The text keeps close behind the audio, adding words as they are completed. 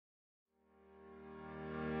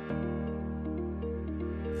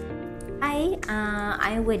Hi,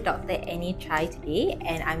 I'm with Dr. Annie Chai today,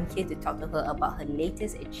 and I'm here to talk to her about her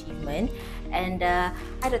latest achievement. And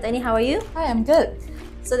hi, Dr. Annie, how are you? Hi, I'm good.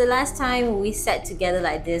 So the last time we sat together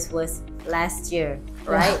like this was last year,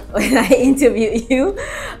 right? When I interviewed you.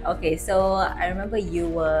 Okay, so I remember you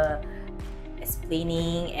were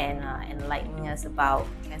explaining and enlightening us about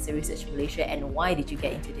Cancer Research Malaysia and why did you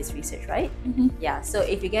get into this research, right? Yeah, so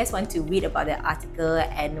if you guys want to read about the article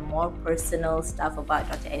and more personal stuff about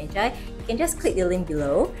Dr. Annie Chai, you can just click the link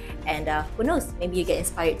below and who knows, maybe you get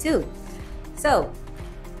inspired too. So,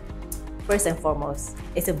 first and foremost,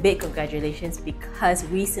 it's a big congratulations because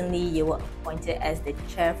recently you were appointed as the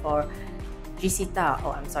chair for GSITA.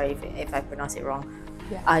 Oh, I'm sorry if I pronounce it wrong.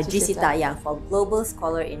 GSITA, yeah, for Global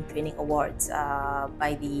Scholar-in-Training Awards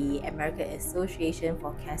by the American Association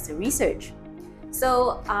for Cancer Research.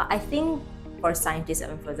 So I think for scientists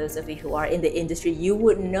and for those of you who are in the industry, you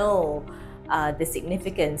would know the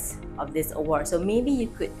significance of this award. So maybe you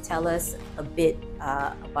could tell us a bit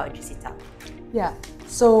about GSITA. Yeah,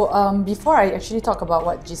 so before I actually talk about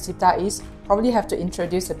what GSITA is, probably have to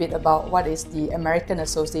introduce a bit about what is the American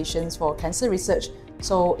Associations for Cancer Research.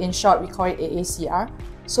 So in short, we call it AACR.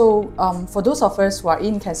 So for those of us who are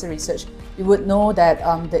in cancer research, you would know that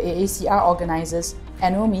the AACR organizes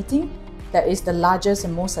annual meeting that is the largest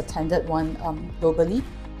and most attended one globally.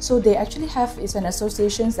 So they actually it's an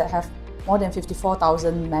association that have more than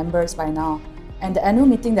 54,000 members by now. And the annual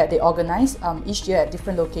meeting that they organize each year at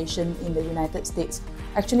different locations in the United States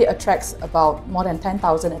actually attracts about more than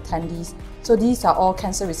 10,000 attendees. So these are all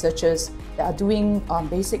cancer researchers that are doing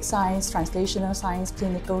basic science, translational science,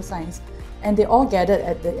 clinical science, and they all gathered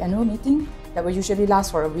at the annual meeting that will usually last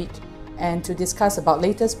for a week and to discuss about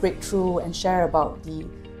latest breakthrough and share about the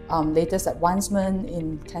latest advancement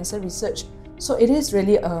in cancer research. So it is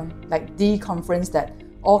really like the conference that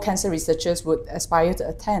all cancer researchers would aspire to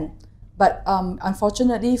attend. But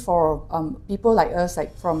unfortunately for people like us,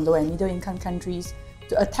 like from low and middle income countries,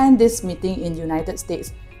 to attend this meeting in the United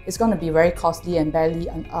States, it's going to be very costly and barely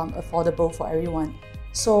affordable for everyone.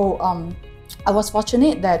 So I was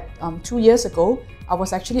fortunate that 2 years ago, I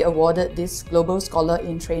was actually awarded this Global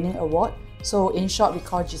Scholar-in-Training Award. So in short, we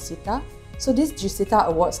call GSITA. So this GSITA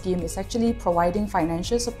award scheme is actually providing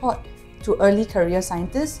financial support to early career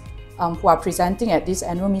scientists who are presenting at this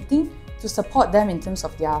annual meeting to support them in terms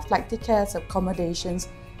of their flight tickets, accommodations,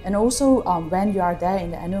 and also when you are there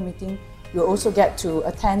in the annual meeting, you'll also get to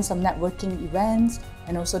attend some networking events,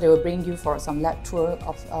 and also they will bring you for some lab tour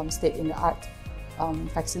of state-in-the-art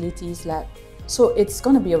facilities lab. So it's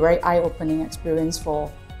going to be a very eye-opening experience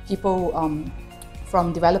for people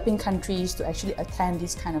from developing countries to actually attend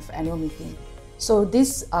this kind of annual meeting. So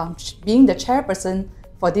this, being the chairperson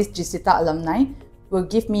for this GSITA alumni, will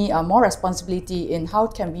give me more responsibility in how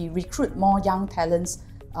can we recruit more young talents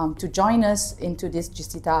to join us into this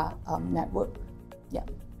GSITA network. Yeah.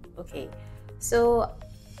 Okay, so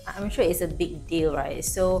I'm sure it's a big deal, right?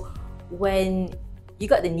 So when you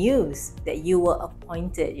got the news that you were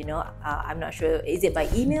appointed, I'm not sure, is it by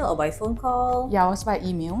email or by phone call? Yeah, it was by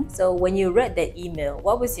email. So when you read that email,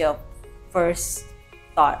 what was your first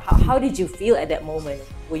thought? How did you feel at that moment?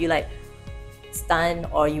 Were you like stunned,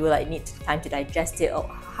 or you like need time to digest it, or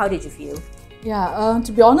how did you feel? Yeah,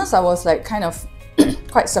 to be honest, I was like kind of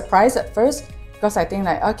quite surprised at first, because I think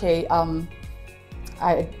like, okay,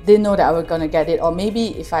 I didn't know that I was gonna get it, or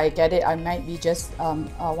maybe if I get it, I might be just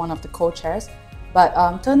one of the co-chairs.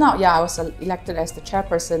 But turned out, yeah, I was elected as the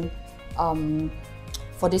chairperson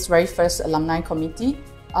for this very first alumni committee.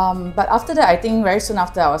 But after that, I think very soon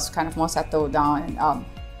after, I was kind of more settled down, and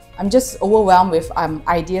I'm just overwhelmed with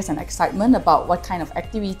ideas and excitement about what kind of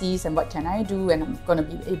activities and what can I do, and I'm going to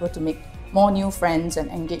be able to make more new friends and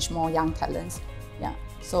engage more young talents. Yeah,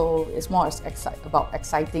 so it's more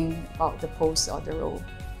exciting about the post or the role.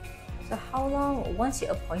 So how long, once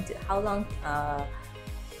you're appointed, how long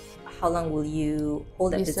will you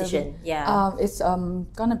hold that position? Yeah, it's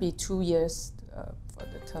gonna be 2 years for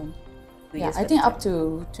the term. Yeah, I think up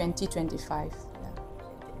to 2025. Yeah.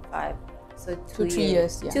 25. So 2-3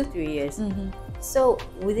 years. Yeah. 2-3 years. So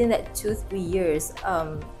within that 2-3 years,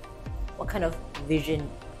 what kind of vision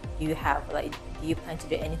do you have? Like, do you plan to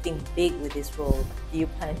do anything big with this role? Do you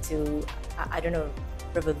plan to, I don't know,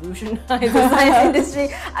 revolutionize the science industry?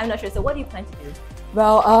 I'm not sure. So what do you plan to do?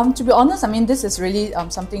 Well, to be honest, I mean, this is really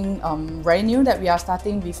something very new that we are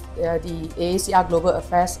starting with the AACR Global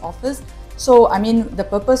Affairs Office. So, I mean, the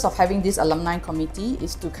purpose of having this alumni committee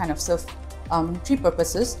is to kind of serve 3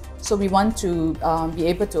 purposes. So we want to be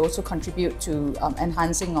able to also contribute to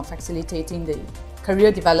enhancing or facilitating the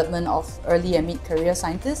career development of early and mid-career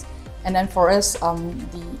scientists. And then for us,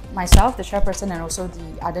 myself, the chairperson, and also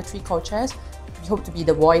the other 3 co-chairs, we hope to be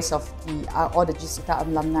the voice of all the GSITA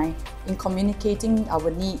alumni in communicating our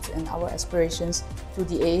needs and our aspirations to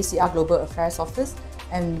the AACR Global Affairs Office.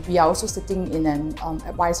 And we are also sitting in an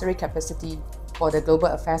advisory capacity for the Global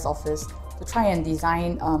Affairs Office to try and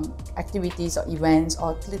design activities or events,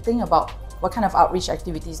 or to think about what kind of outreach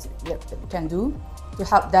activities that we can do to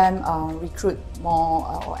help them recruit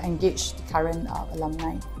more or engage the current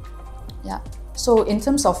alumni. Yeah. So in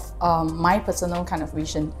terms of my personal kind of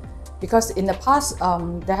vision, because in the past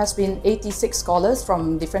there has been 86 scholars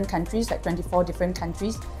from different countries, like 24 different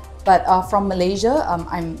countries, but from Malaysia,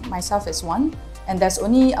 I'm myself is one, and there's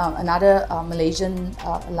only another Malaysian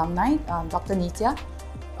alumni, Dr. Nitya,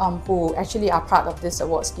 who actually are part of this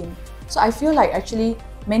award scheme. So I feel like actually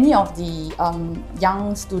many of the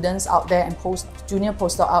young students out there and junior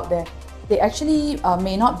postdoc out there, they actually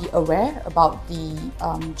may not be aware about the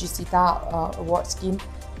GSITA award scheme,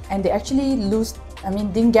 and they actually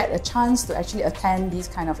didn't get a chance to actually attend these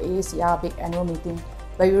kind of AACR big annual meeting,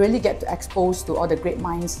 where you really get to expose to all the great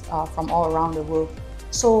minds from all around the world.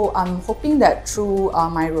 So I'm hoping that through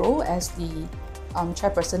my role as the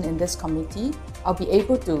chairperson in this committee, I'll be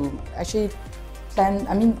able to actually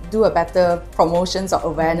do a better promotions or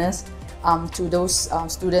awareness to those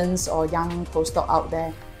students or young postdoc out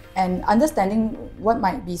there, and understanding what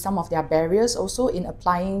might be some of their barriers also in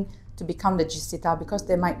applying to become the GSITA, because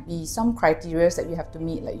there might be some criteria that you have to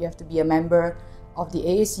meet, like you have to be a member of the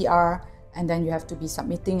AACR, and then you have to be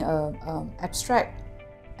submitting an abstract,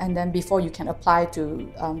 and then before you can apply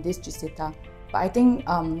to this GSITA. But I think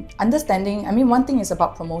understanding, one thing is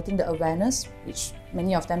about promoting the awareness, which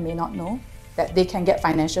many of them may not know, that they can get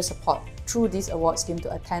financial support through this award scheme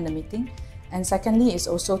to attend the meeting. And secondly is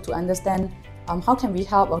also to understand how can we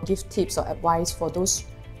help or give tips or advice for those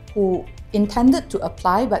who intended to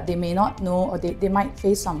apply, but they may not know, or they might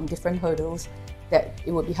face some different hurdles that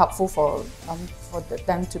it would be helpful for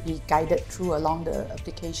them to be guided through along the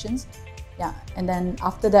applications. Yeah, and then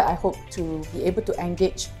after that, I hope to be able to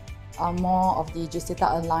engage more of the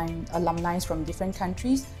GSITA alumni from different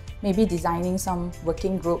countries, maybe designing some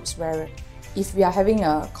working groups where if we are having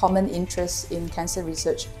a common interest in cancer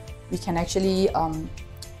research, we can actually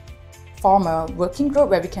form a working group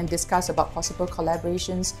where we can discuss about possible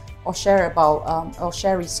collaborations or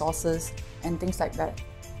share resources and things like that.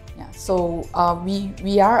 Yeah, so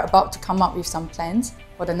we are about to come up with some plans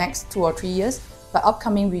for the next 2 or 3 years, but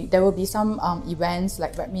upcoming there will be some events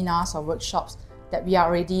like webinars or workshops that we are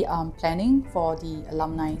already planning for the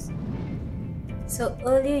alumni. So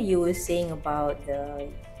earlier you were saying about the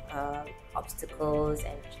obstacles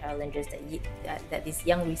and challenges that these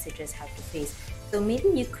young researchers have to face. So maybe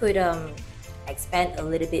you could expand a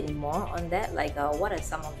little bit more on that. Like what are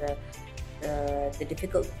some of the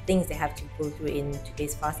difficult things they have to go through in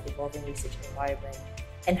today's fast evolving research environment,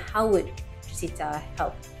 and how would GSITA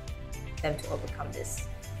help them to overcome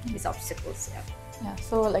these obstacles? Yeah.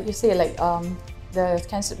 So like you say, the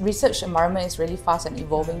cancer research environment is really fast and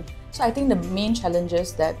evolving. So I think the main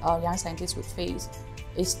challenges that young scientists would face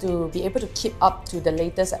is to be able to keep up to the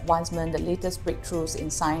latest advancement, the latest breakthroughs in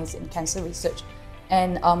science, in cancer research.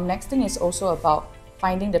 And next thing is also about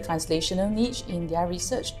finding the translational niche in their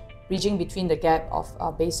research, bridging between the gap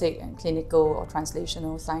of basic and clinical or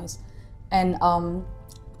translational science. And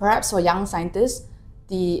perhaps for young scientists,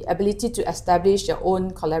 the ability to establish your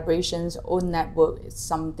own collaborations, your own network is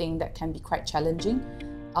something that can be quite challenging.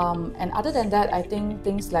 And other than that, I think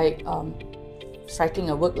things like striking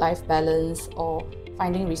a work-life balance or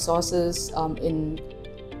finding resources in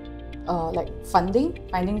like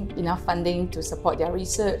finding enough funding to support their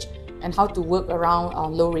research, and how to work around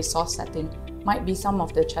low resource setting might be some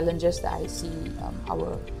of the challenges that I see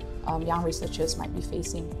our young researchers might be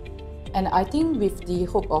facing. And I think with the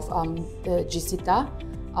hope of the GSITA,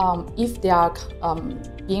 if they are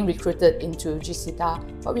being recruited into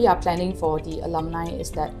GSITA, what we are planning for the alumni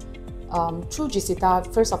is that through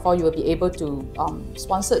GSITA, first of all, you will be able to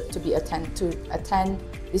sponsor to attend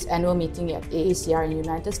this annual meeting at AACR in the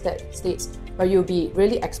United States, where you'll be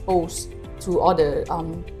really exposed to all the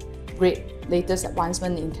great latest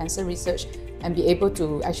advancement in cancer research, and be able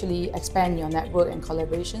to actually expand your network and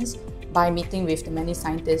collaborations by meeting with the many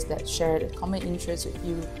scientists that share the common interests with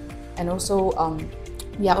you. And also,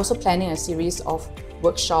 we are also planning a series of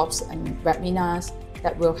workshops and webinars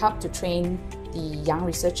that will help to train the young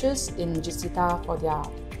researchers in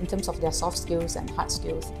GSITA in terms of their soft skills and hard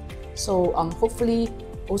skills. So hopefully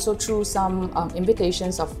also through some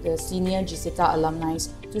invitations of the senior GSITA alumni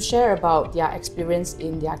to share about their experience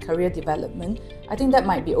in their career development, I think that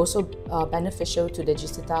might be also beneficial to the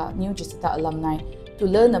new GSITA alumni to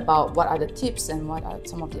learn about what are the tips and what are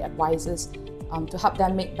some of the advices to help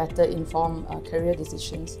them make better informed career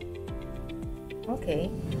decisions. Okay,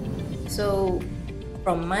 so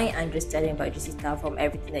from my understanding about GSITA, from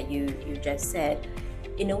everything that you just said,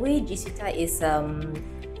 in a way GSITA is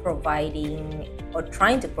providing or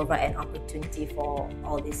trying to provide an opportunity for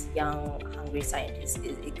all these young hungry scientists.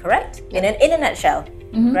 Is it correct? Yeah. In a nutshell,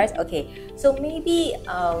 right? Okay, so maybe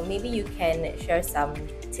you can share some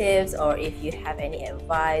tips, or if you have any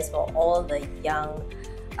advice for all the young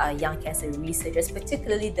cancer researchers,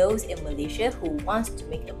 particularly those in Malaysia who wants to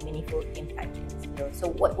make a meaningful impact in this field. So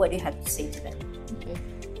what do you have to say to them? Okay.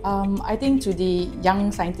 I think to the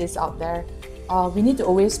young scientists out there, we need to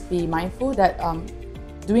always be mindful that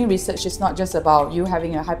doing research is not just about you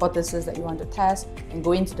having a hypothesis that you want to test and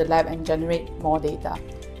go into the lab and generate more data.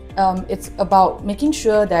 It's about making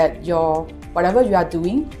sure that whatever you are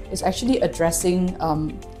doing is actually addressing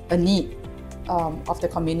a need of the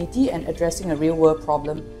community and addressing a real-world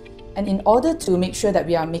problem. And in order to make sure that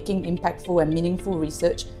we are making impactful and meaningful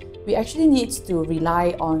research, we actually need to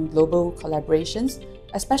rely on global collaborations,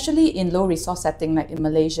 especially in low-resource setting like in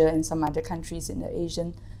Malaysia and some other countries in the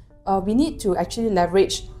Asian. We need to actually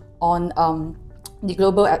leverage on the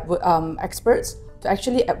global experts to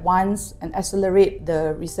actually advance and accelerate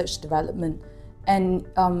the research development. And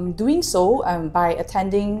doing so by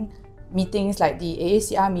attending meetings like the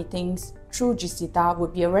AACR meetings through GSITA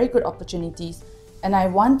would be a very good opportunity. And I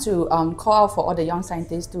want to call out for all the young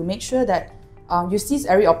scientists to make sure that you seize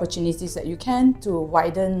every opportunities that you can to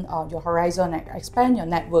widen your horizon and expand your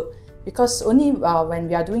network, because only when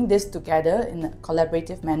we are doing this together in a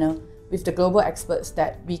collaborative manner with the global experts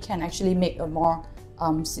that we can actually make a more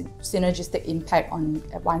synergistic impact on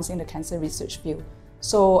advancing the cancer research field.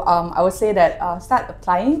 So I would say that start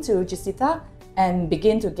applying to GSITA and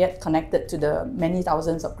begin to get connected to the many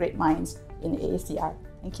thousands of great minds in AACR.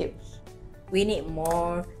 Thank you. We need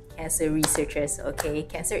more cancer researchers, okay?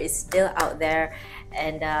 Cancer is still out there.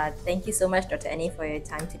 And thank you so much, Dr. Annie, for your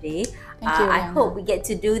time today. Thank you, I hope we get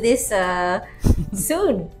to do this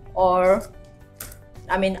soon. Or,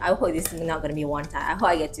 I mean, I hope this is not going to be one time. I hope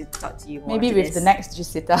I get to talk to you more. Maybe with the next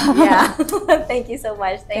GSITA. Yeah. Thank you so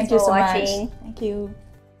much. Thanks for watching. Thank you.